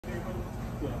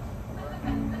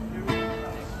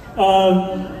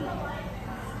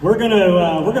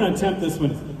We're gonna attempt this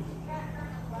one.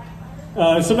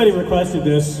 Somebody requested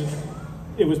this.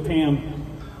 It was Pam.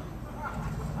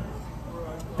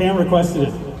 Pam requested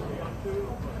it.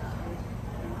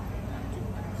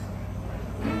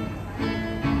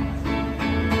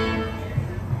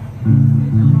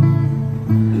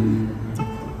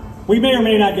 We may or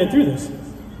may not get through this.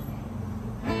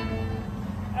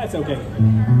 That's okay.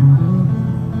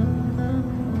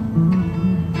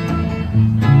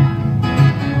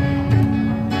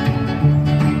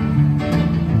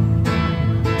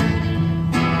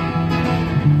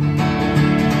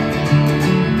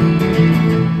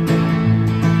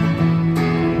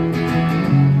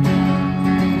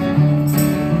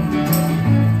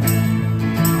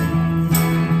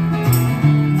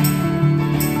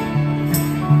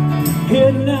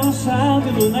 Heading down south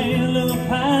to the land of the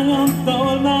pine, I'm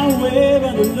throwing my way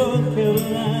down to North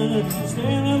Carolina.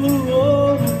 Stand on the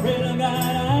road and pray to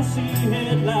God I see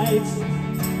headlights.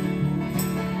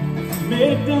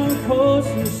 Made down the course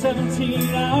in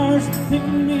 17 hours,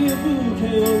 picking me a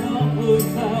bouquet of longwood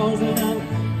flowers, and I'm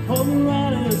hoping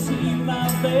right to see my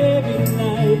baby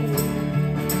tonight.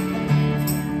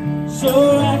 So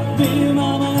rock me,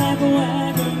 mama, like a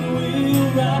wagon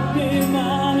wheel, rock me,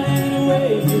 mama, any way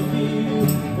you feel.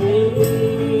 Hey,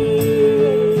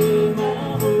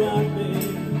 mama, rock me.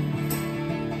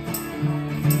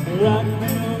 Rock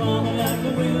me, mama, like the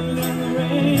wind and the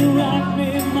rain. Rock me,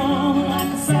 mama,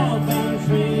 like a southbound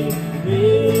train.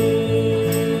 Hey,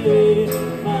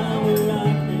 mama,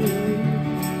 rock me.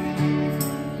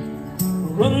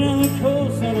 Running on the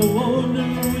coast on a old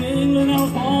New England, I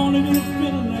was born to be a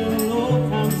fiddler in an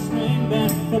old-time swing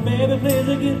band. My baby plays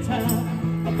the guitar,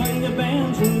 I play the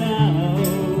banjo now.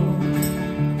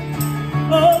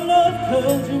 Oh, Lord,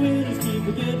 country winds keep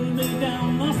getting me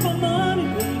down. Lost my money,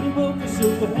 baby, broke the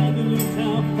super happy new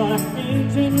town. But I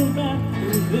ain't turning back,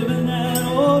 living that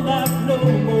old life no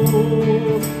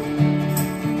more.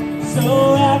 So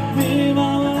rock me,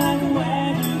 mama, like a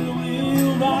wagon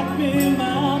wheel. Rock me,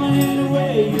 mama, any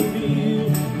way you feel.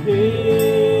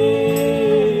 Hey,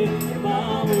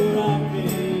 mama, rock me.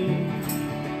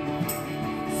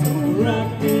 So rock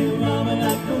me, mama,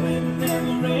 like the wind and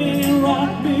the rain.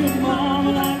 Rock me,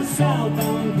 mama, like a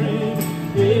southbound train.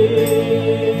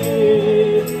 Hey,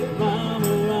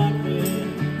 mama, rock me.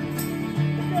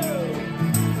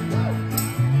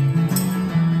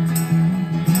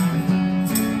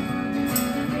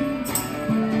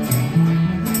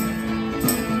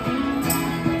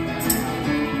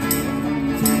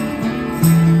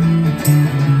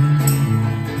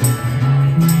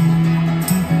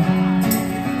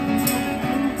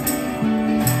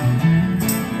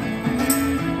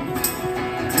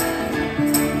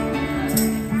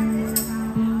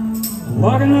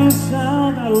 Walking on the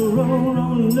south, out of road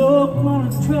on the north, on a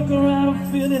trucker out of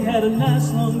Philly had a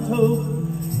nice long coat.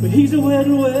 But he's a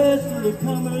heading west from the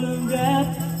Cumberland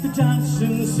Gap to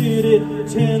Johnson City,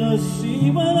 Tennessee.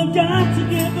 Well, I've got to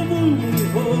get the moving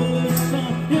before the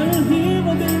sun. You'll hear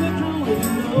my baby calling, you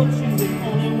know she's the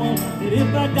only one. And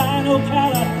if I die in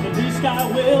Ocala, at least I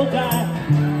will die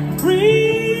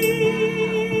free.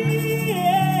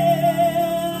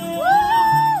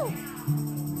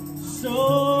 So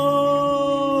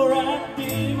rock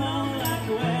me, mama, like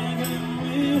a wagon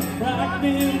wheel. Rock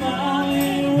me, mama,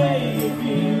 any way you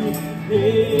feel.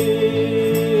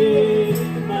 Hey,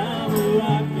 mama,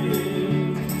 rock me.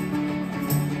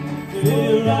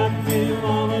 Hey, rock me,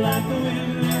 mama, like the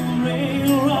wind and the rain.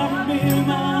 Rock me,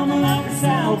 mama, like a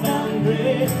southbound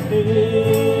train. Hey,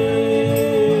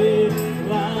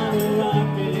 mama, rock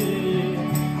me.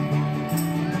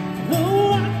 Oh,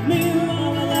 rock me,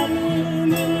 mama, like the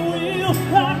wind and the rain.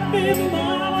 Rock me,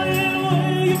 mama, any way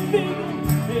you feel.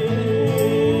 Hey.